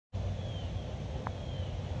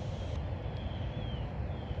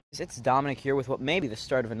It's Dominic here with what may be the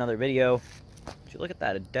start of another video. Would you look at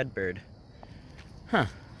that, a dead bird. Huh.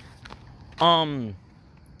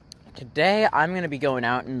 Today I'm going to be going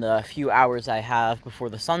out in the few hours I have before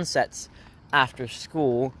the sun sets after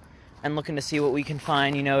school and looking to see what we can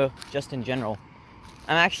find, you know, just in general.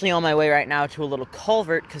 I'm actually on my way right now to a little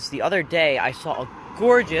culvert because the other day I saw a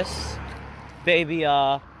gorgeous baby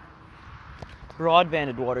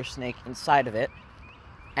broad-banded water snake inside of it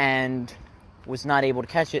and was not able to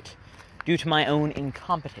catch it due to my own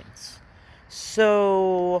incompetence.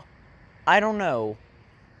 So, I don't know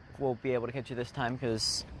if we'll be able to catch it this time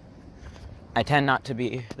because I tend not to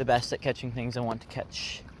be the best at catching things I want to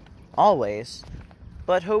catch always,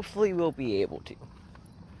 but hopefully we'll be able to.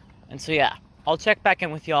 And so yeah, I'll check back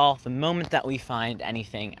in with y'all the moment that we find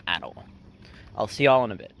anything at all. I'll see y'all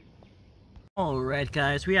in a bit. Alright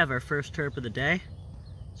guys, we have our first herp of the day.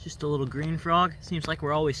 It's just a little green frog. Seems like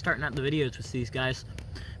we're always starting out the videos with these guys.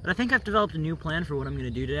 But I think I've developed a new plan for what I'm going to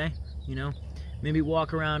do today. You know, maybe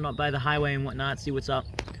walk around by the highway and whatnot, see what's up.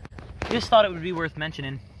 Just thought it would be worth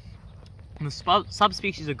mentioning. The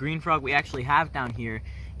subspecies of green frog we actually have down here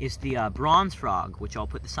is the bronze frog, which I'll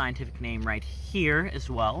put the scientific name right here as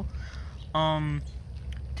well.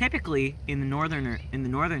 Typically, in the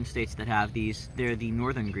northern states that have these, they're the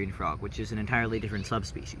northern green frog, which is an entirely different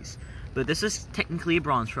subspecies. But this is technically a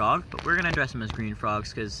bronze frog, but we're going to address them as green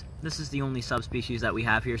frogs because this is the only subspecies that we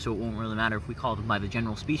have here, so it won't really matter if we call them by the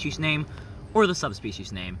general species name or the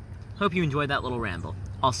subspecies name. Hope you enjoyed that little ramble.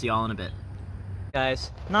 I'll see y'all in a bit.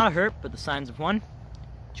 Guys, not a herp, but the signs of one.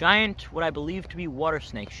 Giant, what I believe to be water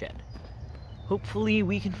snake shed. Hopefully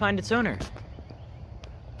we can find its owner.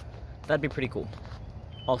 That'd be pretty cool.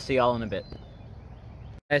 I'll see y'all in a bit.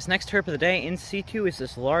 Guys, next herp of the day in situ is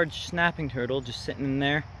this large snapping turtle just sitting in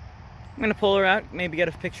there. I'm gonna pull her out, maybe get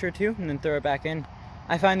a picture or two, and then throw her back in.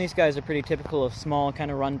 I find these guys are pretty typical of small,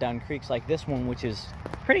 kind of run-down creeks like this one, which is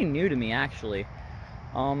pretty new to me, actually.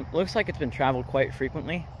 Looks like it's been traveled quite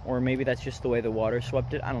frequently, or maybe that's just the way the water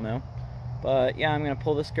swept it, I don't know. But yeah, I'm gonna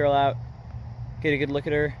pull this girl out, get a good look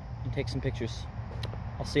at her, and take some pictures.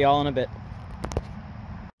 I'll see y'all in a bit.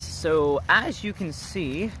 So, as you can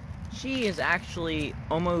see, she is actually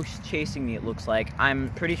almost chasing me, it looks like. I'm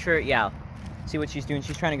pretty sure, yeah, see what she's doing?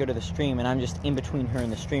 She's trying to go to the stream, and I'm just in between her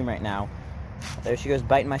and the stream right now. There she goes,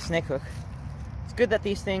 biting my snake hook. It's good that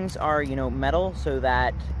these things are, you know, metal, so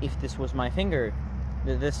that if this was my finger,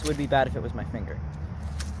 this would be bad if it was my finger.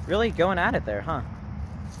 Really going at it there, huh?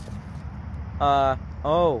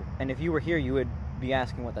 Oh, and if you were here, you would be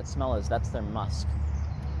asking what that smell is. That's their musk.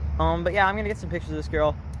 But yeah, I'm gonna get some pictures of this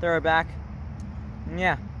girl, throw her back.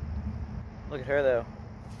 Yeah. Look at her, though.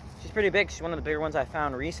 She's pretty big. She's one of the bigger ones I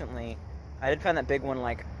found recently. I did find that big one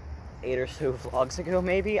like 8 or so vlogs ago,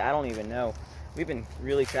 maybe? I don't even know. We've been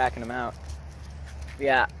really tracking them out. But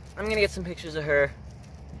yeah, I'm gonna get some pictures of her.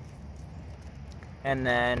 And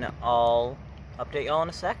then I'll update y'all in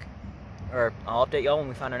a sec. Or I'll update y'all when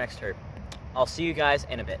we find our next herp. I'll see you guys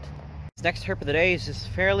in a bit. This next herp of the day is this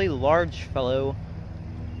fairly large fellow.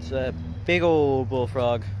 It's a big old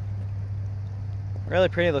bullfrog. Really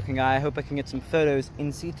pretty looking guy. I hope I can get some photos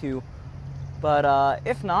in situ. But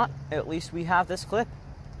if not, at least we have this clip.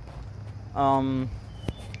 Yeah.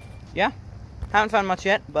 Haven't found much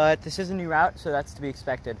yet, but this is a new route, so that's to be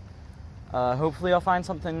expected. Hopefully I'll find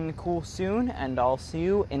something cool soon, and I'll see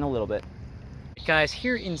you in a little bit. Guys,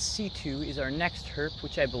 here in situ is our next herp,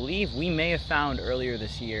 which I believe we may have found earlier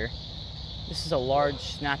this year. This is a large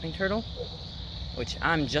snapping turtle, which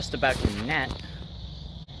I'm just about to net.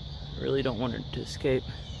 I really don't want it to escape.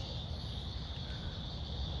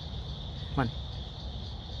 Come on.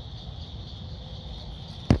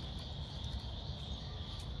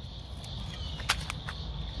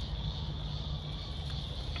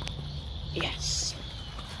 Yes.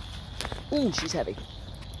 Ooh, she's heavy.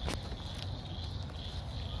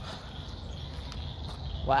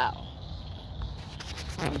 Wow.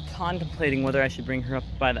 I'm contemplating whether I should bring her up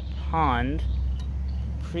by the pond.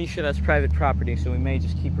 Pretty sure that's private property, so we may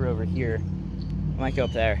just keep her over here. I might go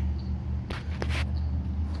up there.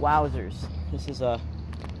 Wowzers. This is a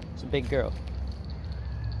big girl.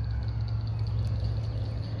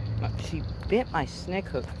 She bit my snake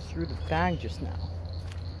hook through the bag just now.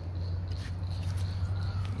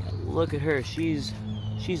 Yeah, look at her. She's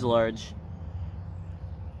large.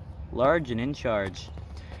 Large and in charge.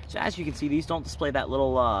 So as you can see, these don't display that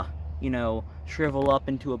little, you know, shrivel up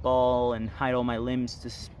into a ball and hide all my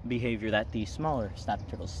limbs behavior that the smaller snapping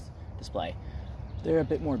turtles display. They're a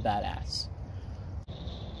bit more badass.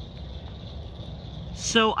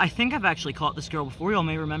 So I think I've actually caught this girl before. Y'all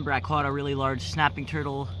may remember I caught a really large snapping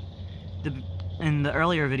turtle in the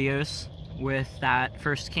earlier videos with that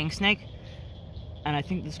first king snake. And I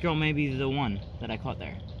think this girl may be the one that I caught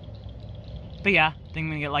there. But yeah, I think I'm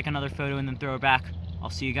gonna get like another photo and then throw it back. I'll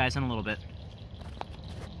see you guys in a little bit.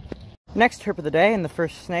 Next herp of the day, and the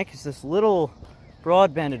first snake, is this little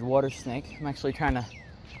broad-banded water snake. I'm actually trying to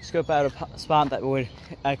scope out a spot that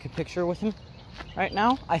I could picture with him right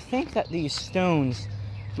now. I think that these stones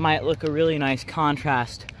might look a really nice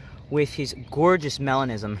contrast with his gorgeous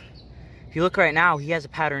melanism. If you look right now, he has a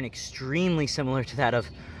pattern extremely similar to that of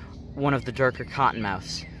one of the darker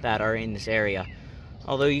cottonmouths that are in this area.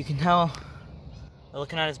 Although you can tell by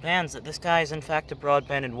looking at his bands that this guy is in fact a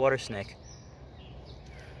broad-banded water snake.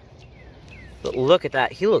 But look at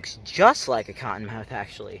that, he looks just like a cottonmouth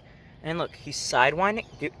actually. And look, he's sidewinding.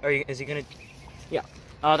 Is he gonna? Yeah.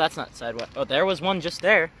 Oh, that's not sidewind. Oh, there was one just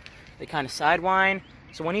there. They kind of sidewind.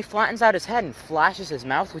 So when he flattens out his head and flashes his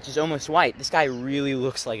mouth, which is almost white, this guy really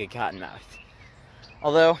looks like a cottonmouth.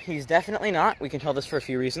 Although he's definitely not. We can tell this for a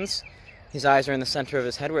few reasons. His eyes are in the center of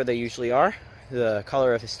his head where they usually are. The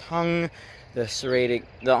color of his tongue, the serrated,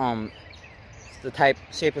 the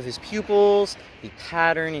shape of his pupils, the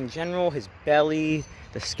pattern in general, his belly,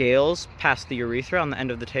 the scales past the urethra on the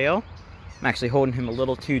end of the tail. I'm actually holding him a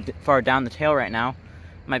little too far down the tail right now.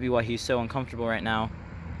 Might be why he's so uncomfortable right now.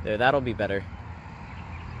 There, that'll be better.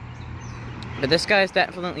 But this guy is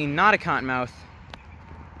definitely not a cottonmouth,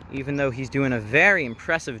 even though he's doing a very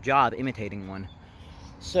impressive job imitating one.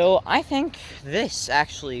 So I think this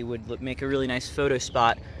actually would make a really nice photo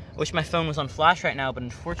spot. I wish my phone was on flash right now, but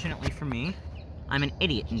unfortunately for me, I'm an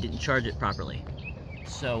idiot and didn't charge it properly.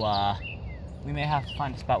 So, we may have to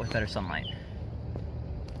find a spot with better sunlight.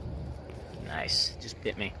 Nice, just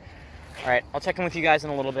bit me. Alright, I'll check in with you guys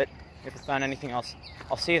in a little bit if I find anything else.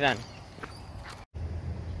 I'll see you then.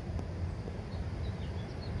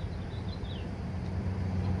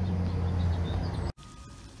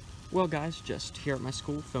 Well guys, just here at my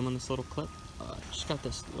school filming this little clip. Just got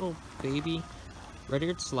this little baby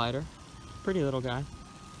red-eared slider. Pretty little guy.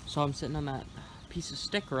 Saw him sitting on that piece of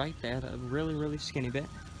stick right there, that really skinny bit.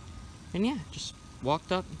 And yeah, just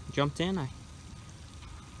walked up, jumped in, I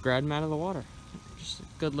grabbed him out of the water. Just a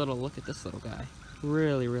good little look at this little guy.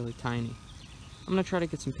 Really tiny. I'm gonna try to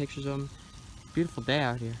get some pictures of him. Beautiful day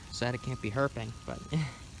out here. Sad it can't be herping, but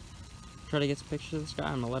try to get some pictures of this guy.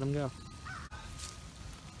 I'm gonna let him go.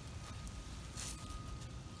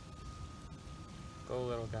 Go,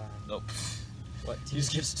 little guy. Nope. What? He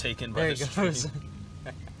just gets taken by the stream.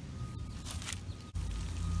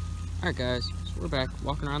 Alright guys, so we're back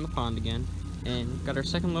walking around the pond again, and got our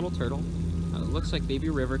second little turtle. Looks like baby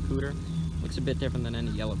river cooter. Looks a bit different than any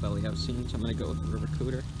yellow belly I've seen, so I'm gonna go with the river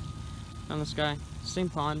cooter. Found this guy, same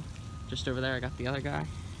pond, just over there I got the other guy.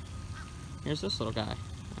 Here's this little guy.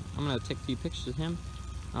 I'm gonna take a few pictures of him.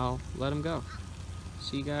 I'll let him go.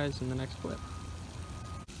 See you guys in the next clip.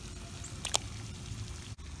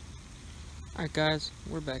 Alright guys,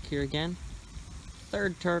 we're back here again.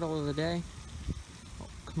 Third turtle of the day. Oh,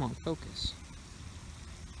 come on, focus.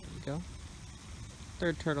 There we go.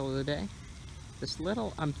 Third turtle of the day. This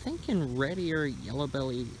little, I'm thinking red ear, yellow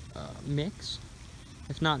belly mix.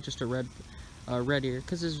 If not, just a red ear,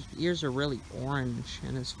 because his ears are really orange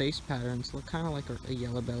and his face patterns look kind of like a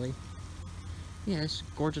yellow belly. Yeah, this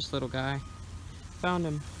gorgeous little guy. Found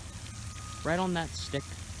him right on that stick.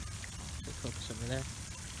 Focus over there.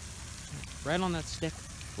 Right on that stick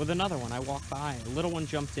with another one. I walked by, a little one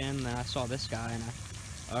jumped in, then I saw this guy and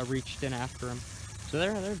I reached in after him. So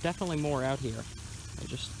there are definitely more out here.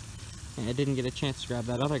 I didn't get a chance to grab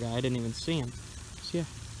that other guy. I didn't even see him. So yeah,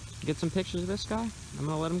 get some pictures of this guy. I'm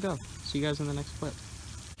gonna let him go. See you guys in the next clip.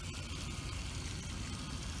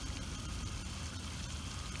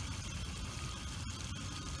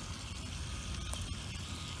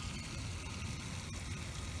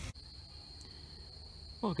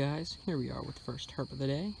 Well guys, here we are with the first herp of the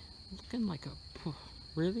day. Looking like a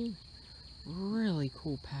really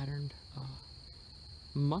cool patterned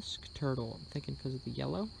musk turtle. I'm thinking because of the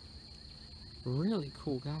yellow. Really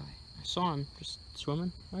cool guy. I saw him just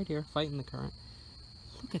swimming right here, fighting the current.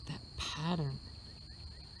 Look at that pattern.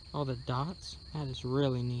 All the dots. That is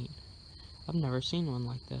really neat. I've never seen one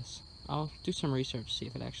like this. I'll do some research to see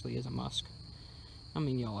if it actually is a musk. I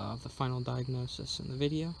mean, y'all have the final diagnosis in the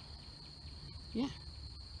video. Yeah.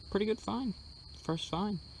 Pretty good find. First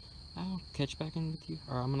find. I'll catch back in with you,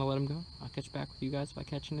 or I'm gonna let him go. I'll catch back with you guys if I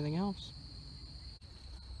catch anything else.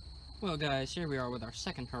 Well guys, here we are with our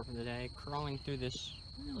second herp of the day, crawling through this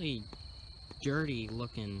really dirty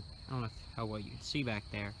looking, I don't know how well you can see back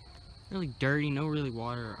there. Really dirty, no really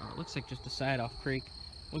water. It looks like just a side off creek.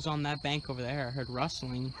 Was on that bank over there, I heard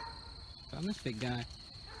rustling. Found this big guy.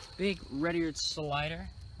 Big red-eared slider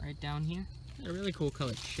right down here. A really cool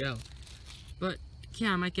colored shell. But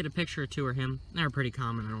yeah, I might get a picture or two of him. They're pretty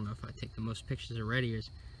common. I don't know if I take the most pictures of red ears.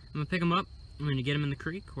 I'm gonna pick him up. I'm gonna get him in the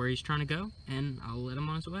creek where he's trying to go, and I'll let him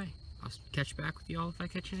on his way. I'll catch back with y'all if I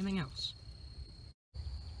catch anything else.